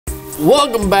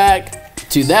Welcome back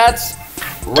to That's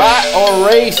Right or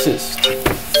Racist.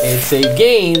 It's a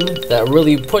game that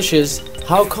really pushes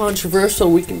how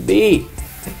controversial we can be.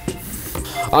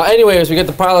 Anyways, we got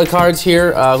the pile of cards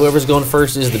here. Whoever's going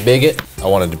first is the bigot. I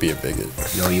wanted to be a bigot.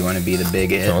 Yo, you want to be the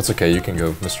bigot? No, it's okay. You can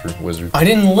go, Mr. Wizard. I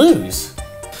didn't lose.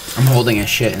 I'm holding a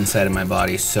shit inside of my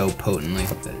body so potently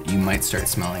that you might start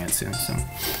smelling it soon. So.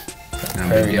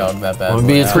 Prairie dog, that bad.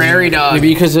 Maybe it's prairie dog.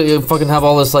 Maybe because you fucking have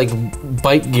all this like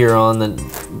bike gear on, then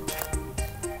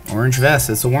orange vest.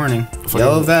 It's a warning.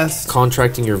 Yellow vest.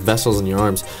 Contracting your vessels in your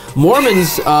arms.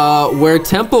 Mormons wear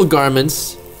temple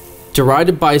garments,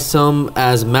 derided by some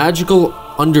as magical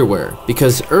underwear,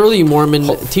 because early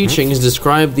Mormon teachings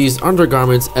describe these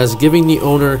undergarments as giving the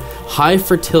owner high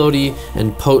fertility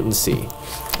and potency.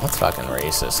 That's fucking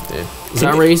racist, dude. Is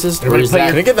that racist? Or is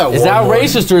that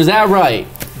racist or is that right?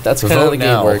 That's kind of how the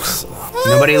game works.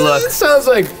 Nobody look. It sounds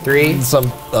like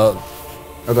some. Oh,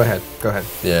 go ahead. Go ahead.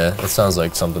 Yeah, it sounds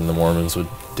like something the Mormons would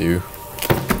do.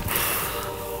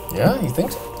 Yeah, you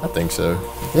think so? I think so.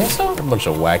 You think so? They're a bunch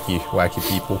of wacky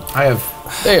people. I have.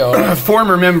 They are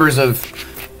former members of,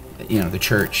 the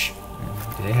church.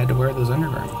 They had to wear those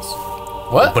undergarments.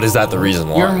 What? But is that the reason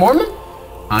why? You're a Mormon?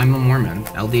 I'm a Mormon.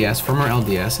 LDS, former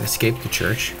LDS, escaped the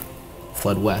church,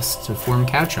 fled west to form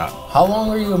Cow Chop. How long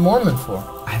were you a Mormon for?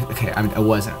 I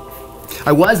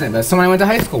wasn't. That's someone I went to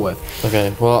high school with.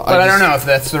 Okay, well, But I don't know if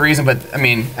that's the reason, but I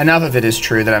mean, enough of it is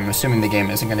true that I'm assuming the game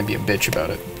isn't going to be a bitch about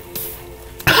it.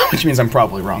 Which means I'm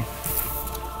probably wrong.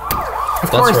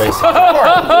 That's racist.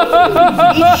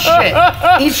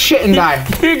 Eat shit and die.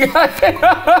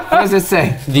 What does it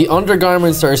say? The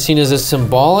undergarments are seen as a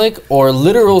symbolic or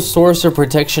literal source of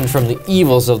protection from the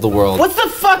evils of the world. What's the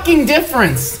fucking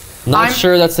difference? Not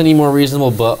sure that's any more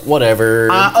reasonable, but whatever.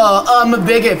 I'm a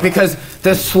bigot because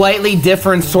the slightly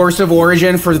different source of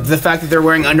origin for the fact that they're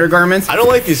wearing undergarments. I don't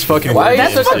like these fucking. Why are you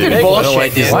That's such fucking big? bullshit. I don't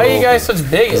like these Why are you guys such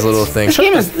bigots? These little things. This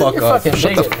game is fuck up. fucking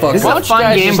Shut the bigot. fuck This is up. a fun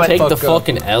guys game, just but take the fuck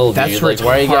fucking L, dude. That's Like,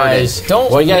 why are you retarded. guys?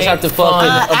 Don't Why you guys have to make fun.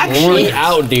 fucking Actually- point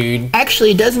out, dude? actually,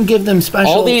 it doesn't give them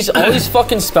special. All these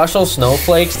fucking special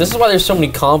snowflakes. This is why there's so many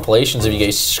compilations of you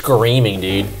guys screaming,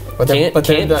 dude. Can't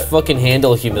fucking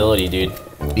handle humility, dude.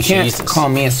 You can't call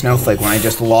me a snowflake when I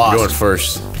just lost. Going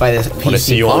first. By this Want to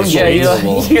see you on the Yeah, you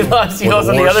lost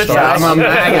on the other side. I'm a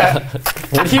MAGA.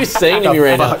 What are you saying to me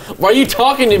right now? Why are you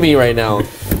talking to me right now?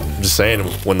 I'm just saying,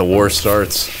 when the war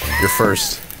starts, you're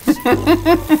first. Do you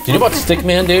know about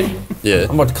Stickman, dude? Yeah.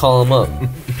 I'm about to call him up.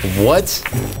 What?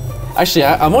 Actually,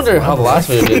 I'm wondering how the last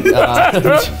video did. I'm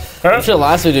sure the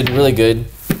last video did really good.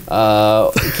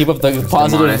 Keep up the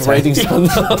positive ratings on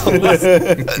those.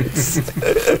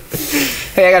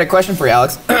 Hey, I got a question for you,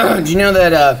 Alex. Do you know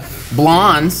that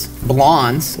blondes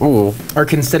are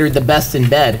considered the best in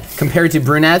bed compared to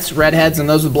brunettes, redheads, and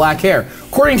those with black hair?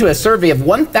 According to a survey of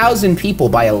 1,000 people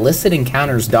by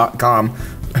illicitencounters.com,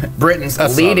 Britain's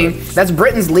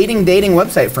leading dating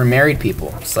website for married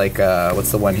people. It's like,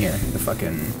 what's the one here? The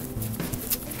fucking,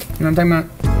 you know what I'm talking about?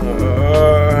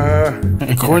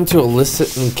 According to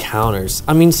illicit encounters.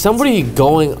 I mean, somebody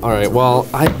going, all right, well,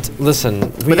 listen.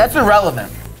 But that's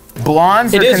irrelevant.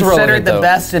 Blondes are considered the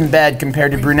best in bed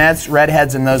compared to brunettes,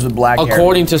 redheads, and those with black hair.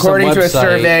 According to a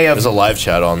survey of... There's a live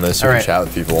chat on this. You can chat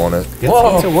with people on it.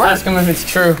 Whoa, ask him if it's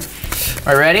true.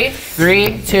 All right, ready?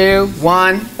 3, 2,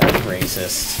 1. That's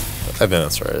racist. I think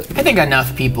that's right. I think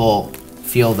enough people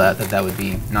feel that would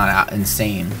be not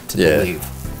insane to believe.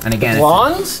 And again,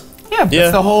 Blondes?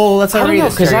 That's the whole. That's how I read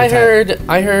it. Because I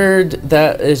heard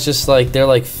that it's just like they're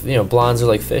like blondes are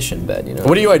like fish in bed.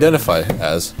 What do you identify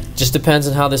as? Just depends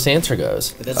on how this answer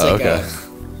goes. That's okay.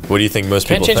 What do you think most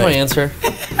people Can't change think? my answer.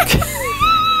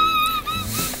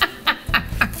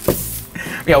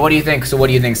 Yeah. What do you think? So, what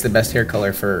do you think's the best hair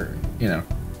color for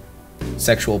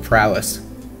sexual prowess?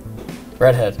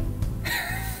 Redhead.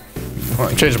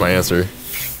 I changed my answer.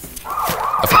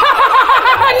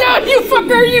 No, you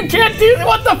fucker! You can't do that.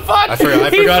 What the fuck? I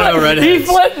forgot how redheads. He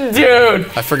flipped, dude.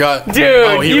 I forgot. Dude,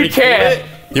 oh, you can't.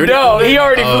 No, he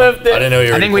already flipped it. I didn't know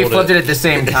you. I think we flipped it at the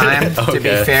same time. To be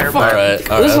fair, All right.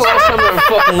 This is the last time we were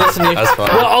fucking listening. That's fine.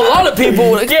 Well, a lot of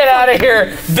people would Get out of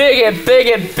here, bigot,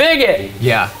 bigot, bigot.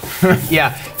 Yeah,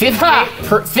 yeah.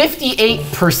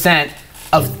 58%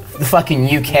 of the fucking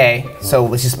UK, so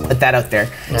let's just put that out there,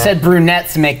 said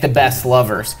brunettes make the best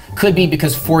lovers. Could be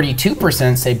because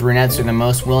 42% say brunettes are the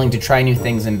most willing to try new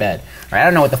things in bed. All right, I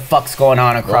don't know what the fuck's going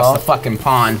on across the fucking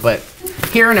pond, but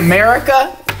here in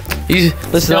America,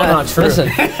 listen, Still not true. Listen.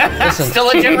 still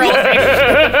a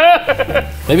generalization.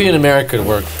 Maybe in America it'd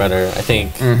work better. I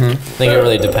think. I think it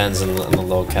really depends on the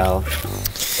locale.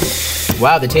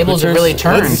 Wow, the tables are really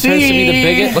turned. Let's Turns to be the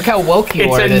bigot. Look how woke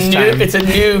you are this time. It's a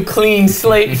new clean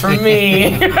slate for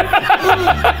me.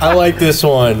 I like this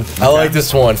one. I like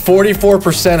this one.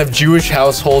 44% of Jewish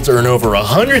households earn over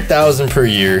 $100,000 per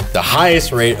year, the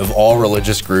highest rate of all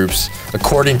religious groups,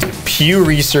 according to Pew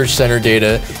Research Center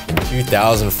data in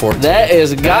 2014. That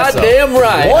is goddamn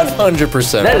right.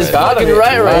 100%. That is fucking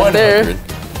right there.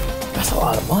 That's a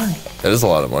lot of money. That is a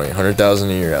lot of money. 100,000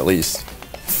 a year at least.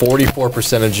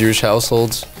 44% of Jewish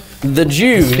households. The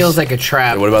Jews. Feels like a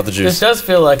trap. What about the This Jews? does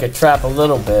feel like a trap a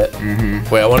little bit.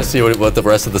 Wait, I want to see what the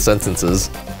rest of the sentence is.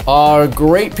 Are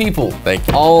great people. Thank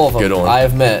you. All of them. Good one. I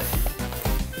have met.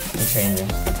 I'm changing.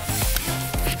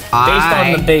 Based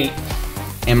on the bait.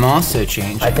 am also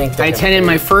changing. I think they're I attended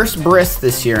my first bris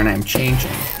this year and I'm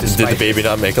changing. Did the baby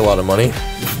not make a lot of money?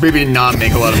 Baby did not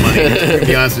make a lot of money, to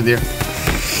be honest with you.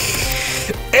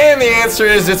 And the answer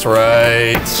is it's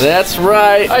right. That's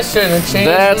right. I shouldn't have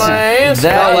changed my answer.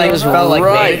 That was felt like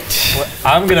right.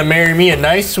 I'm gonna marry me a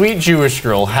nice, sweet Jewish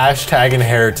girl. Hashtag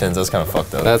inheritance. That's kind of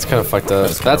fucked up. That's kind of fucked up.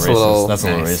 That's a racist. little. That's a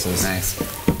little Nice, racist.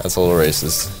 nice. That's a little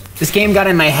racist. This game got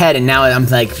in my head and now I'm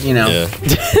like, you know. Yeah.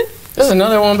 There's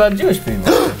another one about Jewish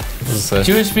people.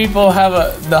 Jewish people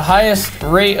have the highest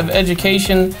rate of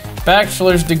education,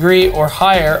 bachelor's degree or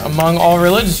higher among all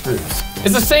religious groups.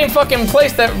 It's the same fucking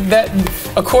place that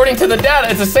according to the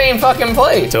data, it's the same fucking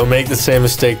place. Don't make the same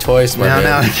mistake twice, my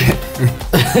man.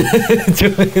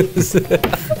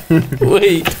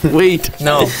 Wait.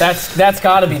 No, that's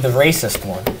got to be the racist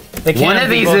one. They can't One of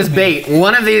be these both is of bait.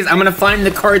 One of these, I'm gonna find the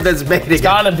card that's bait. It's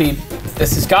gotta be.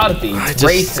 This has gotta be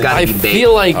racism. gotta I be bait.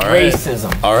 feel like All right.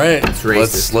 Racism. All right.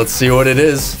 racist. Let's see what it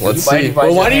is. Let's Why- see. why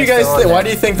Well, is why your do you hand guys still on think? there? Why do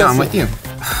you think No, that's? I'm with you.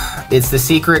 It's the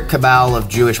secret cabal of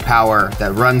Jewish power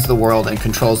that runs the world and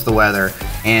controls the weather.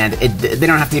 And they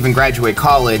don't have to even graduate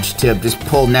college to just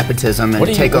pull nepetism and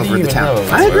take over the town.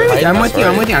 I agree with you. I'm with you.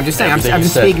 I'm with you. I'm just saying. I'm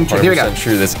just speaking truth. Here we go. 100%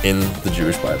 true. That's in the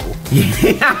Jewish Bible.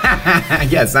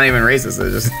 Yeah, it's not even racist.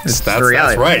 It's just the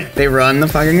reality. That's right. They run the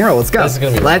fucking world. Let's go. This is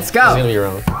gonna be. Let's Wrong. This is gonna go. be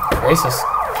wrong. Racist.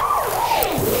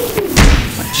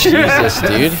 Jesus,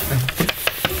 dude.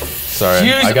 Sorry,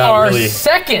 Jews I got are really.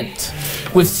 second,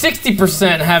 with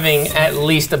 60% having at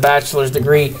least a bachelor's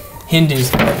degree.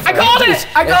 Hindus. I called it.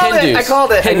 I called it. I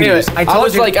called it. I knew it. I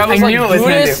was told like, you. I was knew like it was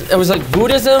Buddhist. Hindu. I was like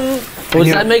Buddhism. Well, does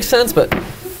knew that it. make sense? But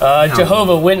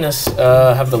Jehovah Witness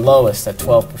have the lowest at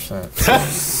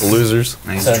 12%. Losers.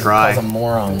 Nice Because try. of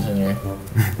morons in here.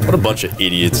 What a bunch of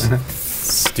idiots.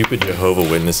 Stupid Jehovah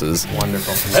Witnesses.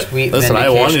 Wonderful. Sweet Listen, I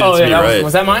wanted vindication. it Oh, to yeah, be that right.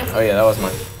 was that mine? Oh, yeah, that was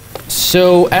mine.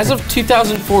 so as of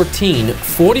 2014,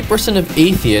 40% of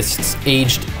atheists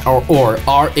aged or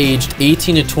are aged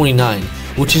 18 to 29,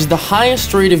 which is the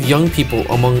highest rate of young people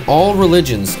among all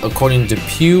religions, according to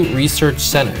Pew Research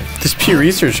Center. This Pew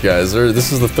Research guys,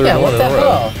 this is the third Yeah, one what in the a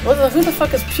row. hell? Who the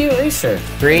fuck is Pew Research?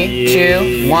 3,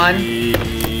 2, 1. I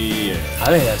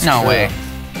think that's No true. way.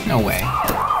 No way.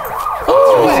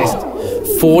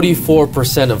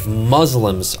 44% of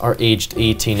Muslims are aged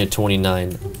 18 to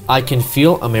 29. I can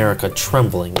feel America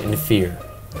trembling in fear.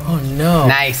 Oh, no.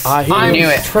 Nice. I I knew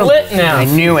it. Split now. I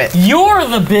knew it. You're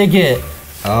the bigot.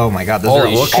 Oh my god, those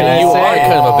Holy are shit, can I you say? are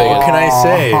kind of a bigot. What can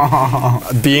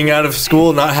I say? Being out of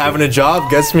school, not having a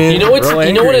job gets me. You know what? real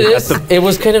You know what it angry. is? It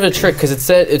was kind of a trick because it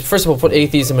said it first of all put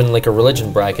atheism in like a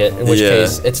religion bracket, in which Yeah.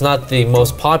 case it's not the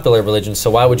most popular religion.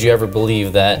 So why would you ever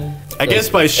believe that? I guess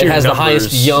by sheer it has numbers, the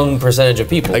highest young percentage of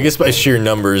people. I guess by sheer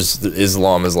numbers,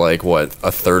 Islam is like what,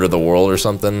 a third of the world or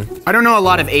something. I don't know a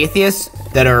lot of atheists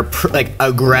that are like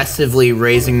aggressively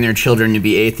raising their children to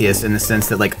be atheists in the sense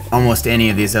that like almost any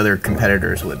of these other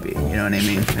competitors would be. You know what I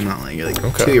mean? I'm not like you're like a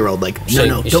 2-year-old like You're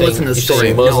no, saying- don't you're listen to the saying- story.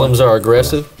 you're saying Muslims are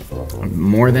aggressive. No,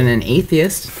 more than an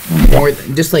atheist, more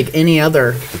just like any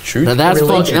other. The truth. Now that's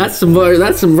Religion. that's some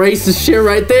racist shit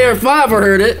right there. If I ever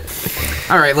heard it.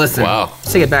 All right, listen. Wow.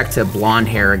 Let's take it back to blonde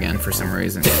hair again for some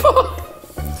reason.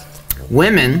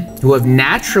 Women who have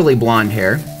naturally blonde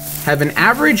hair have an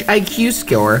average IQ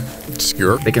score.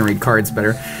 Obscure. They can read cards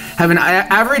better. Have an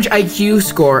average IQ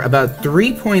score about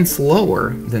 3 points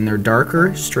lower than their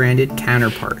darker stranded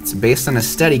counterparts, based on a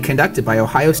study conducted by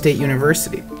Ohio State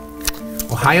University.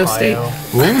 Ohio State.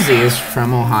 Lindsay is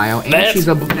from Ohio, and That's- she's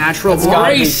a natural That's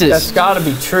blonde. Racist. gotta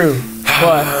be true.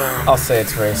 But I'll say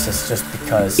it's racist just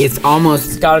because It's almost.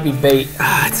 it's gotta be bait.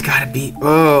 It's gotta be.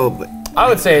 Oh, but I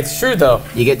would say it's true though.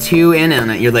 you get 2 in on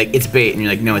it. You're like, it's bait, and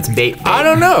you're like, no, it's bait. I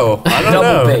don't know. I don't Double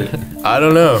know. bait. I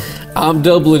don't know. I'm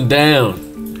doubling down.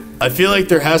 I feel like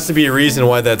there has to be a reason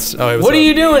why that's. Oh, What are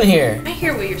you doing here? I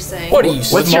hear what you're saying. What are you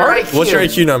What's your smart? IQ? What's your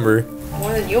IQ number?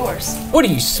 More than yours. What are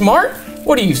you smart?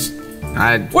 What are you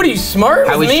I- What are you smart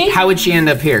how with would me? how would she end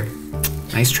up here?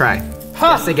 Nice try.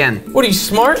 Guess again. What are you,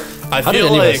 smart? I How did feel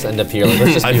any of like us end up here? Like,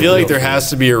 let's just I be feel like real. there has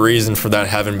to be a reason for that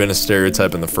having been a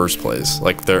stereotype in the first place.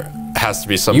 Like there has to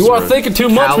be some. You sort are of, thinking too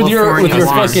much with your California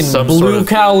fucking some blue sort of-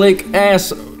 cowlick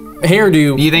ass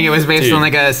hairdo. You think it was based Dude. on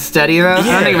like a study though? I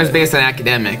don't think it was Yeah. based on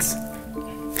academics.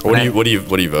 What are you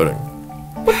voting?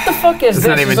 What the fuck is It's this?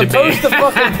 not even You're supposed to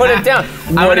fucking put it down.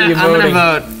 What are you I'm voting?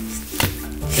 gonna vote.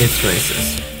 It's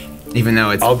racist. Even though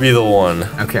it's I'll be the one.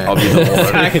 okay. I'll be the one.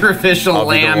 Sacrificial I'll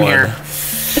be the lamb one. here.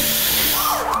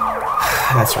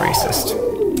 That's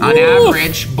racist. On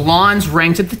average, blondes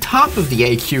ranked at the top of the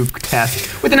AQ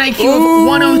test with an IQ of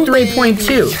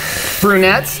 103.2.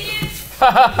 Brunettes,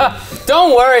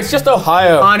 Don't worry, it's just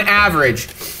Ohio. on average,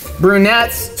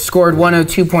 brunettes scored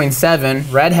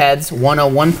 102.7, redheads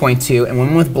 101.2, and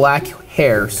women with black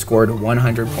hair scored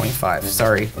 100.5.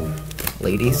 Sorry,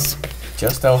 ladies.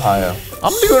 Just Ohio.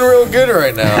 I'm doing real good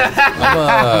right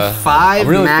now. Five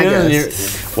really MAGAs. feeling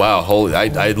you. Wow, holy!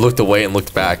 I looked away and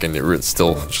looked back, and it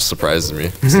still just surprises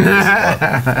me.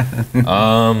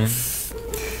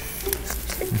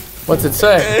 What's it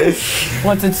say?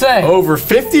 What's it say? Over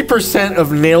 50%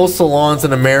 of nail salons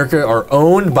in America are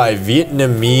owned by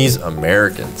Vietnamese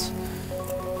Americans,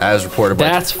 as reported by.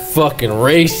 That's fucking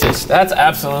racist. That's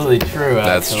absolutely true.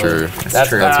 That's actually. true. That's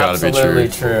true. That's gotta be absolutely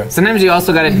true. true. Sometimes you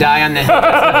also gotta die on the hill.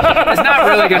 It's not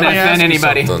really gonna Let me ask offend you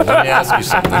anybody. something. Let me ask you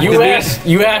something.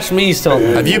 You asked me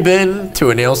something. Have you been to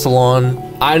a nail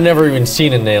salon? I've never even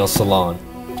seen a nail salon.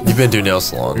 You've been to a nail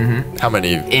salon. How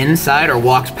many? Inside or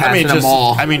walks past I mean, them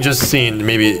all. just seen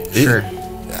maybe. Sure.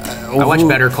 I watch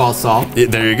Better Call Saul.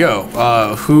 There you go.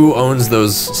 Who owns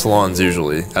those salons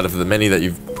usually? Out of the many that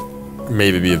you've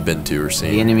maybe have been to or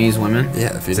seen? Vietnamese women.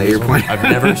 Yeah, Is that your point? I've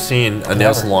never seen a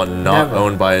nail salon not Never.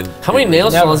 owned by. How many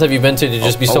nail Never. salons have you been to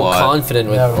just be A so lot. confident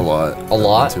with? Never. A lot. A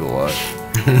lot? I've been to a lot.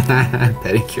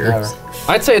 Pedicures.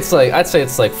 I'd say it's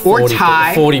like Or 40,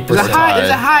 Thai. 40%. There's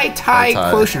a high Thai Thai.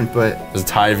 quotient, but Is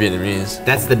Thai Vietnamese?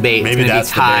 that's the bait. Maybe it's gonna that's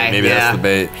be the Thai. bait. Maybe yeah. that's the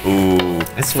bait. Ooh,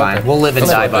 It's fine. We'll live and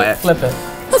die by it. Flip it.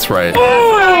 that's right.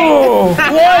 Oh!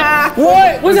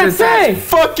 What? What does that say?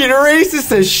 Fucking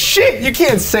racist as shit. You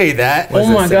can't say that.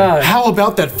 Oh my god. How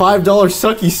about that $5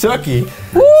 sucky?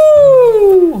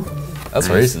 Woo! That's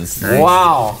racist.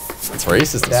 Wow. That's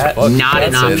racist That- as fuck. You Not can't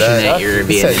an say option that you're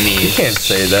You can't- Vietnamese. You can't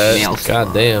say that. Nail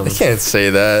God damn. You can't say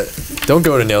that. Don't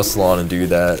go to nail salon and do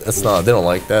that. That's not. They don't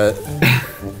like that.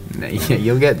 Yeah,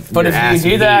 you'll get. But your if ass you do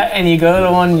beat. that and you go to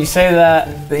the one and you say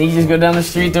that, then you just go down the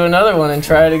street to another one and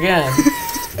try it again.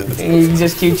 And you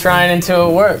just keep trying until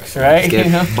it works, right? Get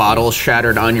You know? bottles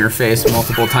shattered on your face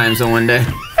multiple times in one day.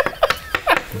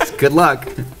 It's good luck.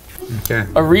 Okay.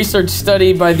 A research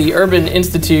study by the Urban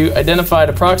Institute identified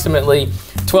approximately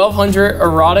 1,200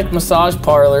 erotic massage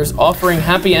parlors offering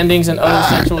happy endings and other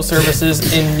sexual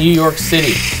services in New York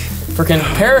City. For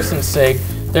comparison's sake,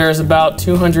 there is about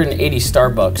 280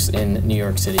 Starbucks in New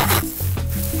York City.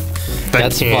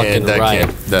 That's fucking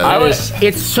right. I would,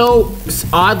 It's so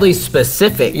oddly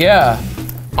specific. yeah.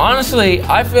 Honestly,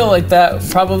 I feel like that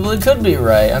probably could be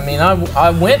right. I mean, I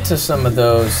went to some of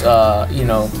those,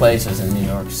 places in New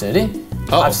York City.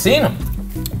 Oh. I've seen them.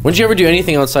 Would you ever do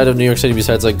anything outside of New York City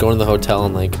besides like going to the hotel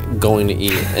and like going to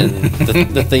eat and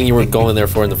the thing you were going there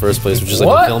for in the first place, which is like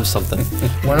What? to film something,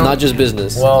 Well, not just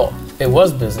business? Well, it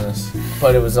was business,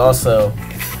 but it was also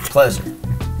pleasure.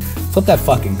 Flip that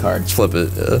fucking card. Flip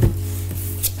it. Yeah.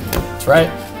 That's right.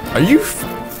 Are you?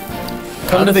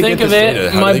 Come to did they think get of this it,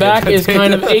 data? How my did they get back that is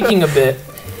kind of aching a bit.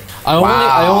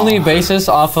 I only base this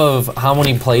off of how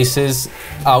many places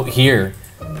out here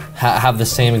have the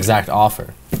same exact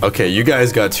offer. Okay, you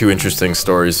guys got two interesting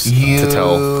stories to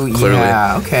tell. Clearly.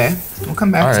 Yeah, okay. We'll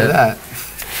come back to All right. that.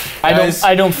 Guys,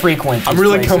 I don't frequent. I'm these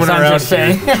really places, coming I'm around just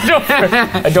saying.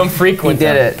 I don't He frequent.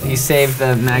 did them. it. He saved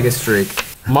the MAGA streak.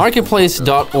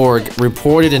 Marketplace.org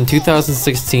reported in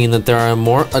 2016 that there are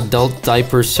more adult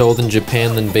diapers sold in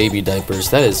Japan than baby diapers.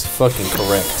 That is fucking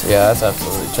correct. Yeah, that's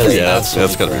absolutely true. That is Yeah, absolutely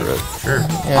that's gotta be correct.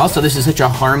 right. Sure. Also, this is such a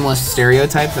harmless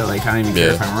stereotype that like I don't even care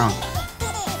Yeah. if I'm wrong.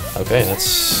 Okay,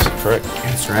 that's correct.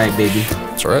 That's right, baby.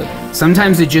 That's right.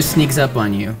 Sometimes it just sneaks up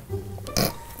on you,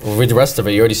 Well, read the rest of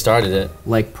it. You already started it.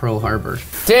 like Pearl Harbor.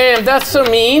 Damn, that's so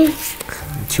mean.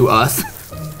 To us.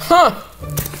 Huh.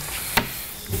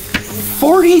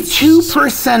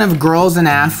 42% of girls in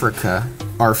Africa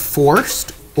are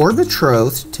forced or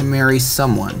betrothed to marry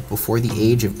someone before the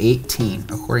age of 18,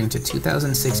 according to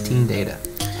 2016st data.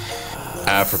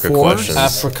 Africa Forced questions.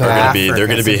 Africa. Are gonna be. They're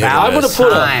gonna be. It's hit or about I'm gonna miss.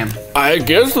 put time. I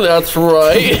guess that's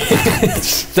right.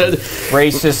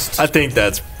 Racist. I think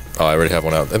that's. Oh, I already have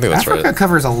one out. I think that's Africa right.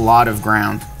 covers a lot of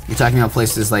ground. You're talking about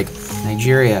places like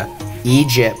Nigeria,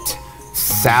 Egypt,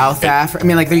 South Africa. I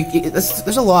mean, like,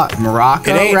 there's a lot.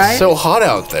 Morocco, It ain't right? so hot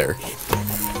out there.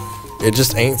 It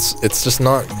just ain't. It's just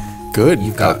not good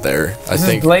out there. I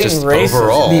think blatant just racism.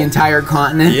 overall. the entire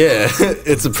continent. Yeah,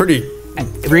 it's a pretty.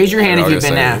 Raise your hand if I'm you've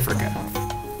been to gonna Africa.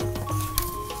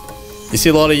 You see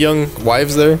a lot of young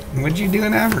wives there. What'd you do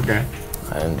in Africa?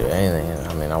 I didn't do anything.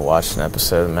 I mean, I watched an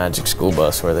episode of Magic School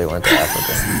Bus where they went to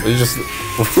Africa. You just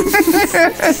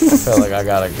I felt like I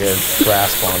got a good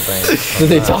grasp on things. Did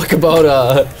they talk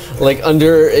about like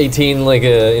under 18, like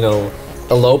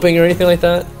eloping or anything like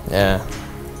that? Yeah.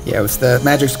 Yeah, it was the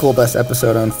Magic School Bus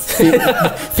episode on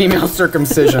female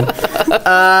circumcision.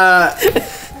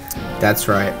 That's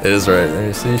right. It is right.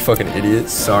 You see, you fucking idiot.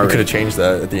 Sorry. You could have changed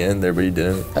that at the end there, but you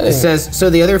didn't. It says, so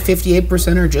the other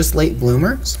 58% are just late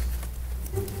bloomers?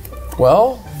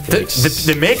 Well,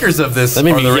 The makers of this That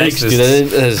made are me the yikes, racists. dude.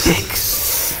 That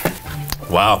is,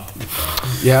 Wow.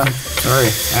 Yeah. Sorry,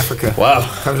 Africa. Wow.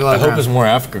 Covers a lot I of hope ground. there's more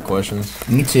Africa questions.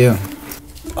 Me too.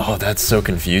 Oh, that's so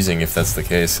confusing if that's the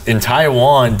case. In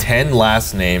Taiwan, 10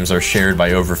 last names are shared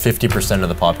by over 50% of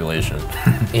the population.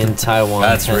 in Taiwan.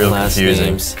 That's 10 real last confusing.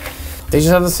 names. they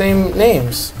just have the same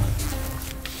names.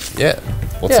 Yeah.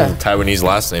 What's Yeah. some Taiwanese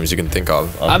last names you can think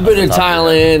of? I've been to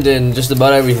Thailand, and just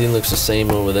about everything looks the same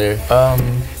over there.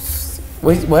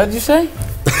 Wait, what did you say?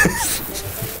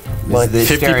 Like 50%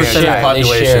 of the They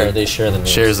population share. They share the names.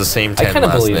 shares the same I 10 kind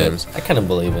of last believe names. it. I kind of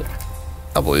believe it.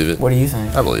 I believe it. What do you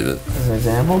think? I believe it. As an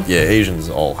example? Yeah, Asians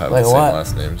all have Like the same what?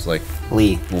 last names. Like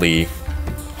Lee. Lee,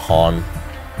 Han,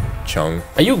 Chung.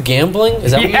 Are you gambling?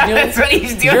 Is that what you're doing? that's what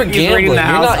he's doing. You're He's reading gambling. the You're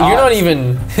house not. You're not odds.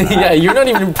 even. Yeah, you're not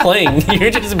even playing.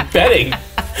 You're just betting.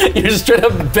 You're straight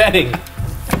up betting.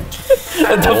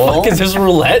 What the fuck is this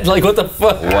roulette? Like what the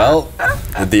fuck? Well,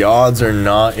 the odds are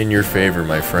not in your favor,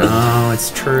 my friend. Oh,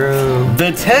 it's true.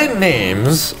 The 10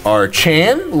 names are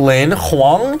Chan, Lin,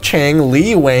 Huang, Cheng,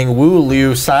 Li, Wang, Wu,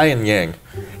 Liu, Sai, and Yang.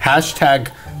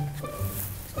 Hashtag.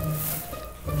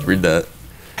 Read that.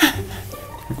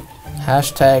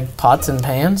 Hashtag pots and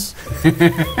pans.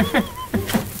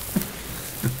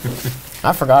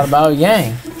 I forgot about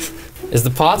Yang. Is the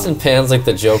pots and pans like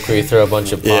the joke where you throw a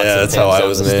bunch of pots Yeah, and that's pans how I down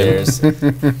was the named.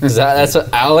 stairs? That's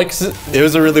what Alex? It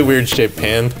was a really weird shaped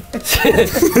pan.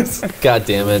 God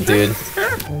damn it, dude.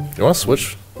 You want to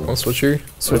switch? Want to switch here?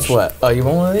 Switch what? Oh, you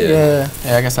want one of these? Yeah.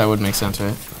 Yeah, I guess that would make sense,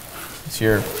 right? It's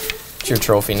your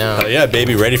trophy now. Yeah,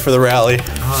 baby, ready for the rally.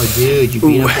 Oh, dude, you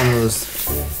beat up one of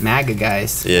those MAGA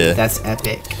guys. Yeah. That's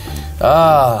epic. 1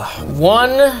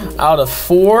 out of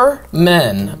 4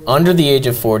 men under the age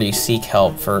of 40 seek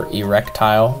help for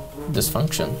erectile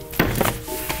dysfunction.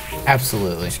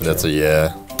 Absolutely. That's a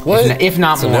yeah. What? If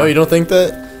not So more. no, you don't think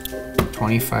that?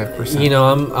 25%. You know,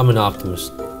 I'm an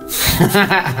optimist.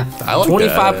 I like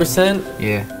 25%.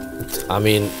 Yeah. I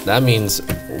mean, that means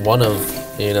one of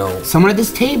Someone at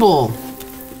this table.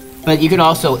 But you could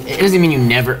also, it doesn't mean you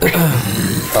never.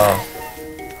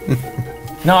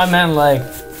 No, I meant like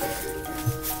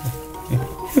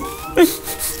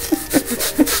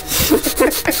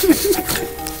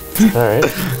All right.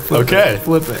 Okay.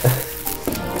 Flip it.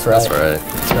 that's right. That's right.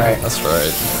 That's right. That's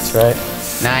right. That's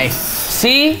right. Nice.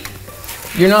 See?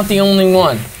 You're not the only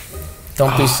one.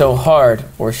 Don't be so hard,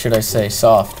 or should I say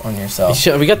soft, on yourself.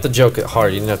 We got the joke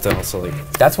hard. You didn't have to also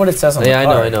like. That's what it says on the Yeah, I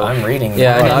card. know. I'm reading.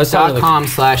 Yeah, the I know. card. I was talking like,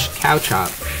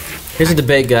 .com/cowchop. here's a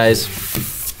debate, guys.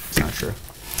 It's not true.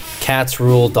 Cats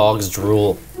rule, dogs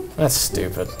drool. That's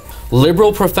stupid.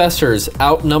 Liberal professors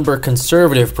outnumber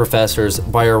conservative professors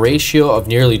by a ratio of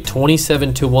nearly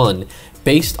 27-1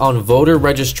 based on voter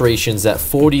registrations at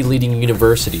 40 leading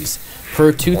universities,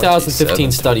 per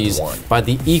 2015 studies 27-1. by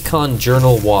the Econ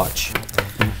Journal Watch.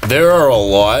 There are a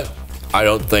lot. I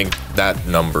don't think that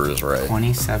number is right.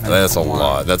 27. That's a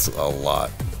lot. That's a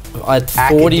lot. At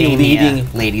 40 Academia,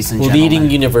 leading ladies and leading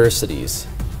gentlemen. universities.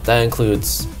 That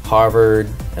includes Harvard,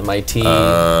 MIT.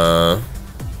 I'm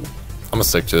gonna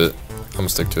stick to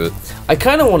it. I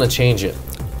kind of want to change it.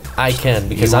 I can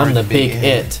because You are I'm the the big big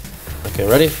it. Okay,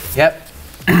 ready? Yep.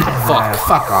 Fuck.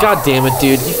 Fuck off. God damn it,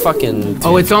 dude. You fucking.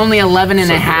 Oh, it's only 11 and a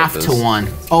So good half at to this. 1.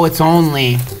 Oh, it's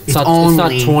only. It's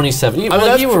not 27. You,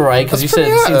 well, you were right because you said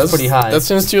it seems pretty high. That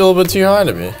seems a little bit too high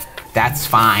to me. That's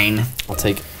fine. I'll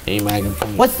take a mag.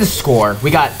 What's the score?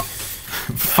 We got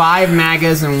 5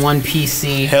 MAGAs and 1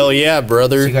 PC. Hell yeah, So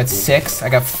brother. you got 6. I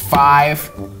got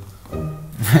 5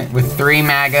 with 3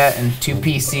 MAGA and 2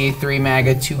 PC, 3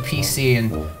 MAGA, 2 PC,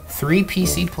 and 3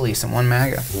 PC police and 1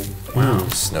 MAGA.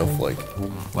 Snowflake.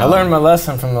 I learned my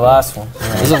lesson from the last one.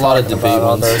 There's a lot of debate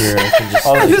all ones those- here. I can just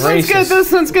all those This one's good. racist.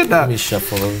 This one's good though. let me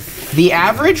shuffle them. The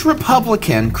average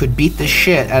Republican could beat the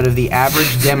shit out of the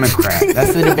average Democrat.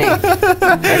 That's the debate.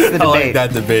 That's the debate. I like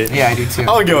that debate. Yeah, I do too.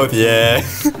 I'll go with yeah.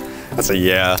 That's a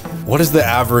yeah. What does the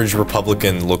average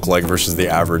Republican look like versus the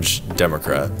average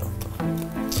Democrat?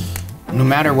 No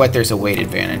matter what, there's a weight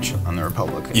advantage on the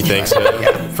Republican. You think so?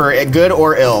 Yeah, for good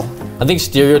or ill. I think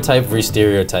stereotype versus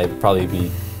stereotype would probably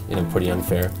be, you know, pretty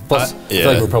unfair. Plus, I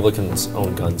feel like Republicans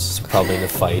own guns, so probably in a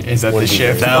fight. Is that the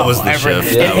shift? That was the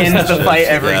shift. It ends the fight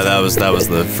every time. that was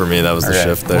the for me. That was the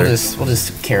shift there. We'll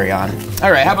just carry on.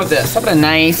 All right, how about this? How about a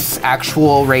nice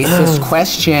actual racist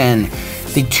question?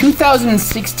 The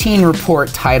 2016 report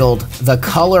titled "The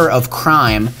Color of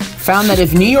Crime" found that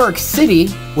if New York City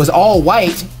was all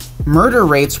white, murder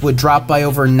rates would drop by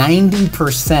over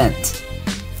 90%.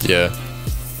 Yeah.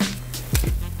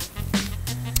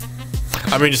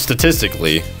 I mean,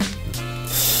 statistically,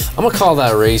 I'm gonna call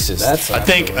that racist. I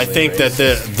think that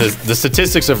the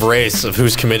statistics of race of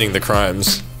who's committing the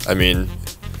crimes. I mean,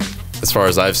 as far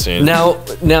as I've seen. Now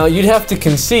you'd have to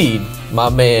concede, my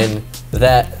man,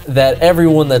 that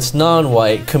everyone that's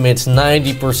non-white commits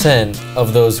 90%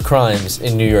 of those crimes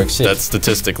in New York City. That's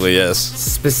statistically, yes.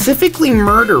 Specifically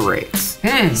murder rates.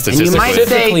 Statistically. And you might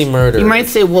Specifically murder. You might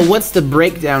say, well, what's the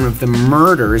breakdown of the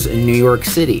murders in New York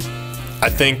City? I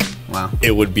think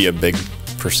it would be a big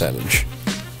percentage.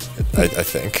 I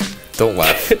think. Don't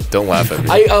laugh. Don't laugh at me.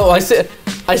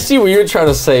 I see what you're trying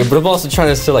to say, but I'm also trying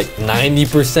to say like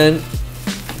 90%.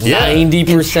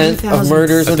 90% of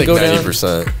murders would go down.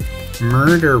 90%.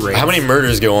 Murder rate. How many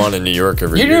murders go on in New York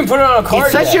every year? You didn't put it on a card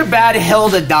It's such yet. a bad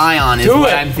hill to die on is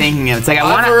what I'm thinking of. It's like I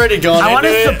want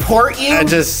to support you. I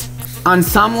just on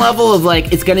some level of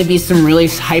like it's going to be some really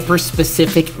hyper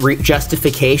specific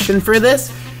justification for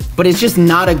this, but it's just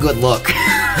not a good look.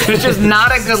 It's just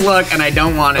not a good look, and I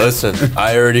don't want it. listen.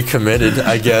 I already committed,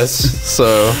 I guess.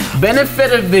 So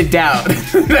Benefit of the doubt.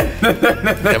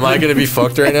 am I gonna be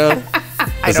fucked right now?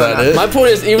 Is that it? My point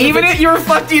is, even if you were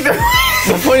fucked either way.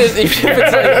 my point is, even if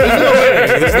it's like,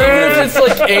 even if it's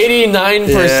like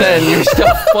 89%, you're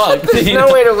still fucked. There's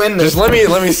no way to win this. Just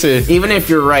let me see. Even if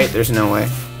you're right, there's no way.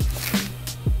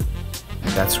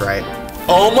 That's right.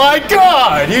 Oh my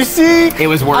God! You see? It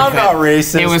was worth I'm it. not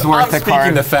racist. It was worth I'm the speaking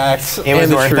card. the facts. It was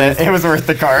and the worth truth. it. It was worth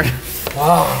the card.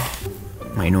 Wow.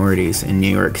 Minorities in New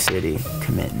York City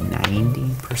commit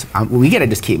 90%. We gotta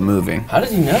just keep moving. How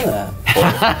did you know that?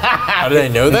 How did I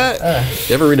know that?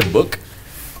 You ever read a book?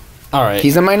 All right.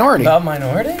 He's a minority. About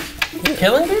minority?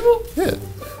 Killing people? Yeah.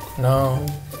 No.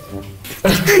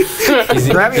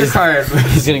 Grab your card.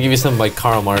 He's gonna give you something like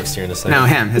Karl Marx here in a second. No,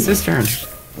 him. It's his turn.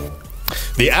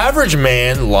 The average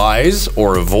man lies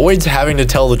or avoids having to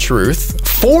tell the truth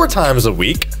 4 times a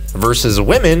week versus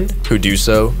women who do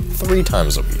so 3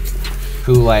 times a week.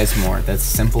 Who lies more? That's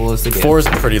simple as the game. 4 is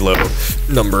a pretty low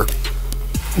number.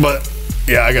 But,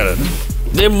 yeah, I got it.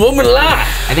 Them women lie.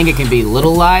 I think it can be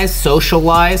little lies, social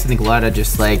lies. I think a lot of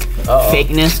just like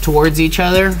fakeness towards each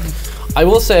other. I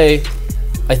will say,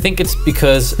 I think it's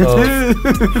because of.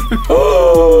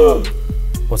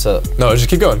 What's up? No, just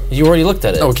keep going. You already looked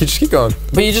at it. No, just keep going.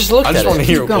 But you just looked at it. I just want to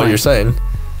hear what you're saying.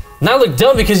 Not look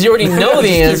dumb because you already know the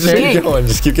answer. Just keep going.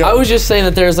 Just keep going. I was just saying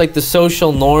that there's like the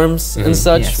social norms and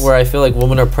such where I feel like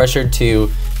women are pressured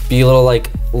to be a little like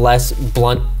less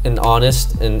blunt and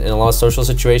honest in a lot of social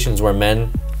situations where men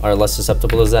are less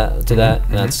susceptible to that.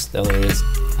 And that's the only reason.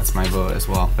 That's my vote as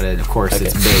well. But of course,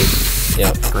 it's big.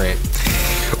 Yeah. Great.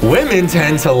 Women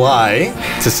tend to lie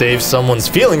to save someone's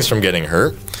feelings from getting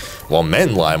hurt, while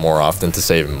men lie more often to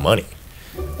save money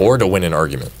or to win an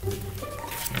argument.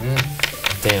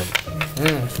 Damn.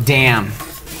 Damn.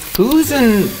 Who's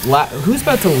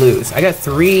about to lose? I got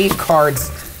 3 cards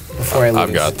before I lose.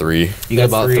 I've got 3. You got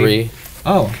About 3.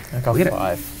 Oh, I got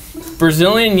 5.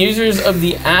 Brazilian users of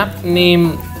the app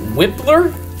named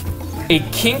Whippler, a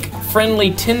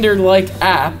kink-friendly Tinder-like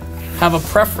app, have a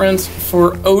preference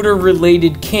for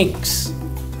odor-related kinks.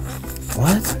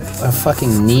 What? A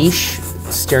fucking niche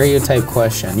stereotype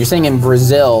question. You're saying in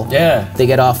Brazil, they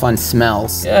get off on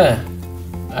smells. Yeah,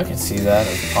 I can see that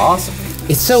as possible.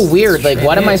 It's so weird. Like,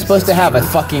 what am I supposed to have? A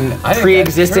fucking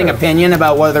pre-existing opinion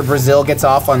about whether Brazil gets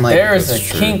off on like? There's a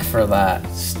kink for that.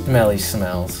 Smelly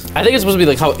smells. I think it's supposed to be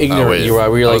like how ignorant you are,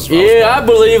 where you're like, yeah, I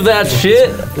believe that shit.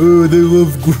 Oh, they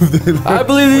love. I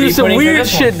believe there's some weird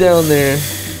shit down there.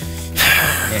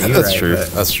 Yeah, That's true.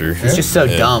 That's true. It's just so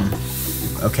dumb.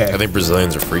 Okay. I think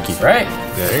Brazilians are freaky. Right.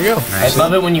 There you go. I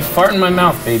love it when you fart in my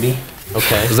mouth, baby.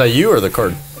 Okay. Is that you or the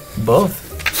card? Both.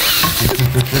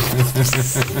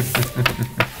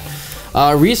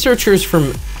 Researchers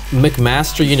from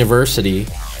McMaster University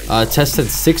tested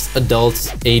 6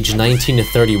 adults aged 19 to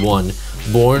 31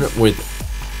 born with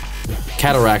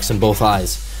cataracts in both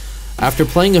eyes. After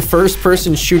playing a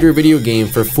first-person shooter video game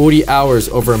for 40 hours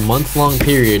over a month-long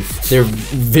period, their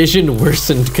vision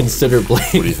worsened considerably.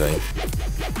 What do you think?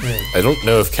 I don't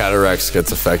know if cataracts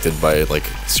gets affected by like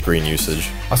screen usage.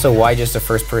 Also, why just a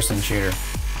first-person shooter?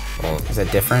 Is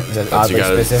that different? Is that oddly You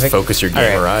gotta specific? focus your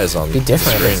gamer eyes on Be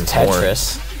different. the It's screen more.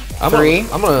 Tetris. I'm 3,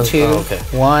 gonna 2, oh, okay.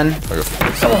 1.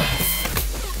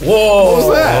 Whoa! What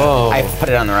was that? Oh, I put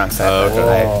it on the wrong side.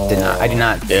 okay. I did not. I did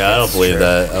not. Yeah, I don't believe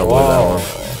that. I don't believe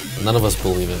that one. none of us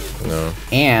believe it. No.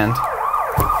 And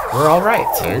we're all right.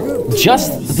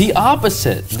 Just the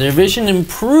opposite. Their vision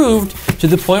improved to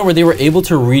the point where they were able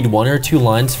to read 1 or 2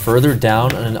 lines further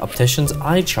down on an optician's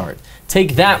eye chart.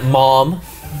 Take that, Mom.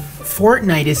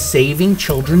 Fortnite is saving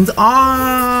children's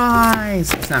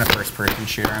eyes. It's not a first-person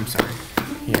shooter. I'm sorry.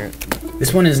 Here.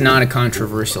 This one is not a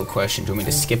controversial question. Do you want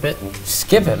me to skip it?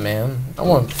 Skip it, man. I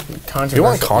want controversy. You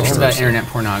want It's controversy? about internet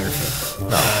pornography.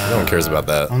 No one cares about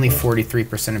that. Only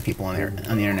 43% of people on the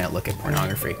internet look at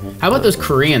pornography. How about those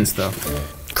Koreans, though?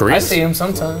 I Koreans? see him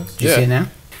sometimes. Do you see it now?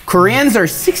 Koreans are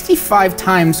 65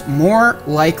 times more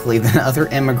likely than other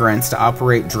immigrants to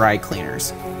operate dry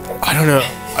cleaners. I don't know.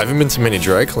 I haven't been to many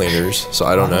dry cleaners, so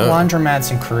I don't know.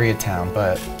 Laundromats in Koreatown,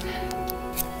 but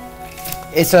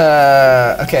it's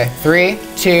okay. 3,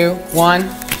 2, 1.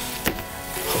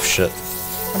 Oh shit.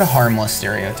 What a harmless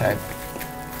stereotype.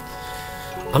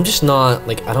 I'm just not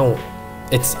like I don't.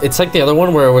 It's like the other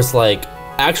one where it was like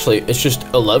actually it's just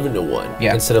 11 to 1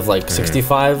 instead of like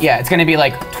 65. Yeah, it's gonna be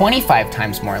like 25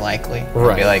 times more likely. It'll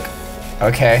Right. Be like,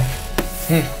 okay,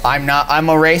 I'm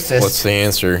a racist. What's the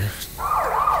answer?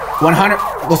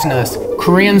 100. Listen to this.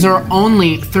 Koreans are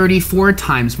only 34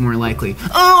 times more likely.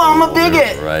 Oh, I'm a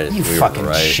bigot. Right. You we were fucking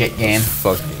right. shit game.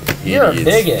 Fucking You're a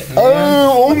idiots. bigot.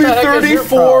 Oh, only the heck is your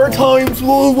problem? times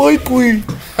more likely.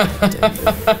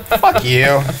 Fuck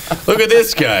you. Look at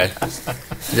this guy.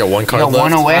 You got one card Got left.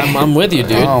 one away. I'm with you,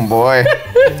 dude. Oh boy.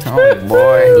 Oh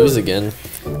boy. Lose again.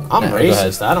 I'm go ahead.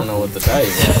 racist. I don't know what to tell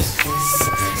you guys.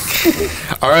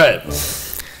 All right.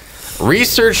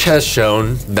 Research has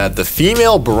shown that the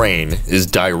female brain is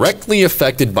directly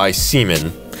affected by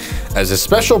semen, as a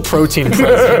special protein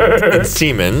present in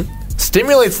semen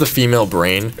stimulates the female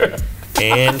brain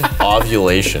and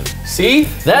ovulation. See?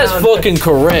 That's fucking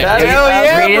correct. Hell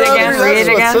yeah, Read it again. Read it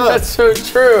again. That's so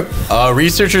true.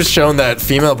 Researchers shown that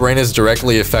female brain is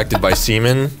directly affected by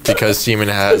semen because semen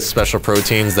has special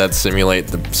proteins that stimulate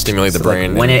the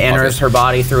brain. When it and enters her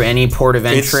body through any port of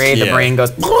entry, the yeah. brain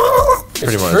goes.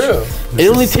 pretty much. True. It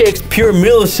only takes pure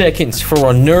milliseconds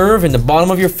for a nerve in the bottom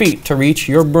of your feet to reach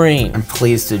your brain. I'm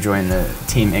pleased to join the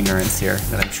team ignorance here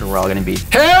that I'm sure we're all gonna be.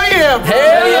 Hell yeah,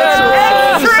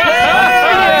 bro.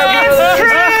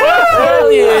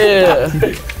 Hell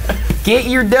yeah! Get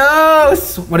your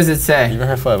dose. What does it say? Give me a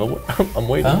high five. I'm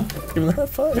waiting. Huh? Give me the high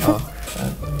five.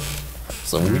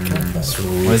 So weekend.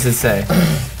 What does it say?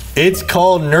 It's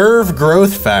called nerve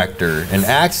growth factor and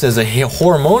acts as a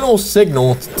hormonal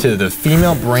signal to the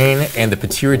female brain and the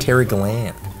pituitary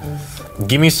gland.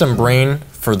 Give me some brain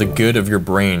for the good of your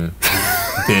brain,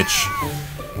 bitch.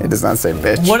 It does not say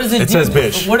bitch. What does it do? It says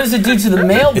bitch. What does it do to the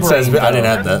male brain? It says, I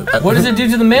didn't though? add that. What does it do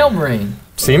to the male brain?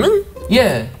 Semen?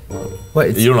 Yeah. What?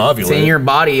 It's, You don't ovulate. it's in your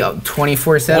body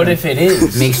 24/7. What if it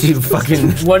is? makes you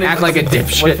fucking What if act like a What if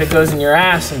dipshit? it goes in your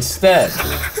ass instead?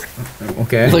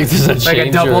 Okay. Like, does that Like a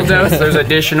change double your- dose. There's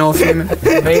additional semen.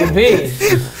 Maybe.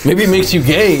 Maybe it makes you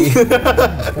gay.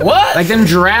 What? Like them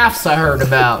giraffes I heard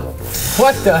about.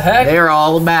 What the heck? They're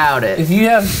all about it. If you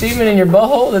have semen in your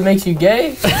butthole that makes you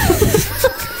gay?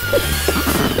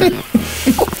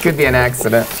 Could be an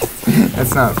accident.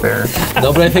 That's not fair.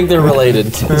 No, but I think they're related.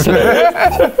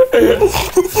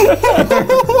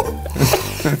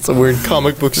 It's a weird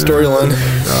comic book storyline.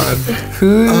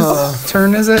 Whose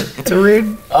turn is it to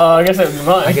read? I guess that would be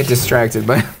mine. I get distracted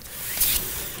by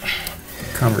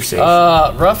conversation.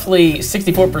 Roughly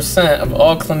 64% of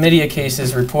all chlamydia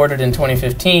cases reported in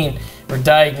 2015 were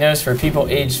diagnosed for people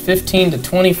aged 15 to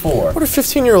 24. What are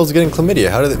 15-year-olds getting chlamydia?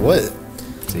 How do they, what?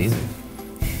 It's easy.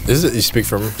 Is it? You speak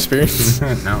from experience?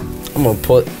 No. I'm gonna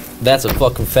put, that's a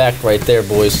fucking fact right there,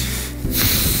 boys.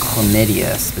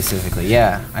 Chlamydia specifically.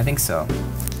 Yeah, I think so.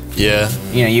 Yeah.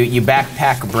 You know, you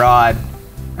backpack abroad.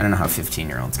 I don't know how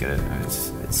 15-year-olds get it.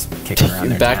 It's kicking around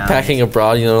their town. Backpacking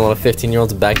abroad, you know, a lot of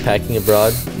 15-year-olds backpacking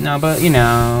abroad. No, but you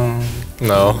know,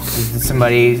 No. if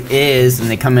somebody is and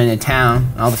they come into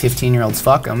town, all the 15-year-olds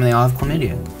fuck them and they all have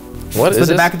chlamydia. What That's is what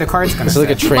the this? back of the card's gonna Is it say.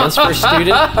 like a transfer student?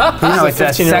 No, it's a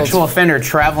 15-year-old's sexual offender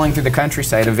traveling through the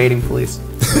countryside evading police.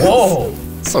 Whoa!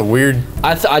 It's a weird.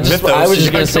 I was just mythos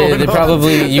gonna say they going on.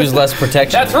 probably use less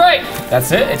protection. That's right.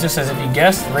 That's it. It just says if you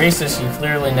guessed racist, you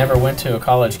clearly never went to a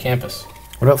college campus.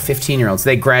 What about 15-year-olds?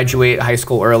 They graduate high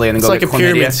school early and then It's go like get a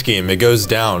pyramid chlamydia. scheme. It goes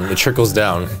down. It trickles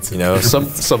down. You know,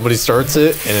 somebody starts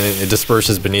it and it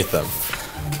disperses beneath them.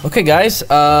 Okay, guys.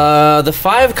 The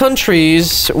 5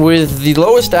 countries with the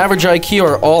lowest average IQ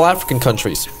are all African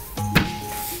countries.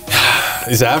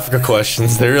 These Africa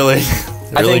questions, they really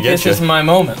I think get this you. is my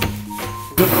moment.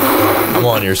 I'm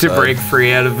on your To side. break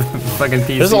free out of the fucking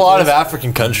PC. There's a lot of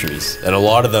African countries, and a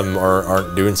lot of them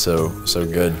aren't doing so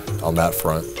good on that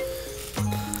front.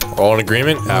 All in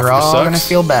agreement? Africa We're all sucks? gonna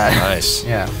feel bad. Nice.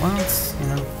 Yeah, well, it's, you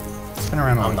know, it's been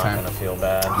around a long time. feel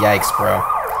bad. Yikes, bro.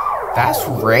 That's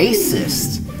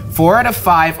racist. 4 out of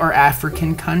 5 are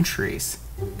African countries.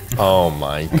 Oh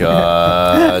my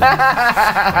god.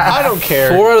 I don't care.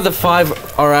 4 out of the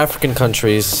 5 are African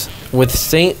countries, with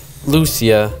Saint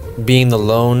Lucia being the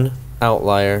lone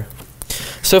outlier.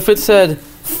 So if it said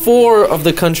 4 of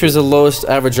the countries with the lowest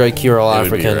average IQ are all It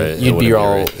would be African, right. you'd be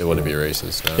all. It wouldn't be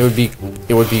racist. No.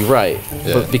 It would be right,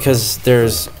 Yeah. but because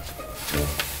there's.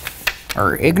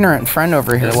 Our ignorant friend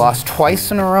over here lost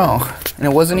twice in a row, and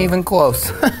it wasn't even close.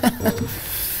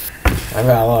 I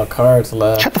got a lot of cards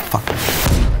left. Shut the fuck up.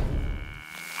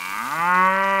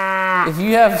 If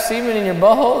you have semen in your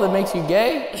butthole that makes you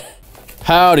gay,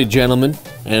 Howdy, gentlemen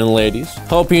and ladies.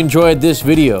 Hope you enjoyed this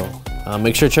video.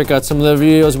 Make sure to check out some of the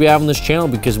videos we have on this channel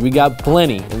because we got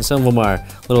plenty, and some of them are a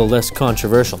little less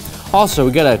controversial. Also,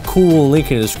 we got a cool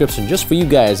link in the description just for you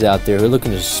guys out there who are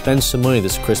looking to spend some money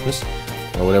this Christmas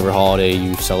or whatever holiday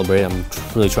you celebrate. I'm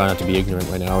really trying not to be ignorant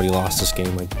right now. I already lost this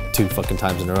game like 2 fucking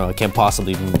times in a row. I can't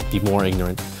possibly be more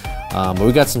ignorant. But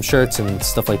we got some shirts and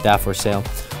stuff like that for sale.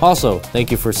 Also,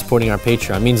 thank you for supporting our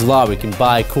Patreon. It means a lot. We can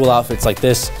buy cool outfits like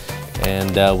this.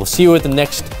 And we'll see you at the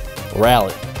next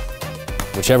rally,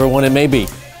 whichever one it may be.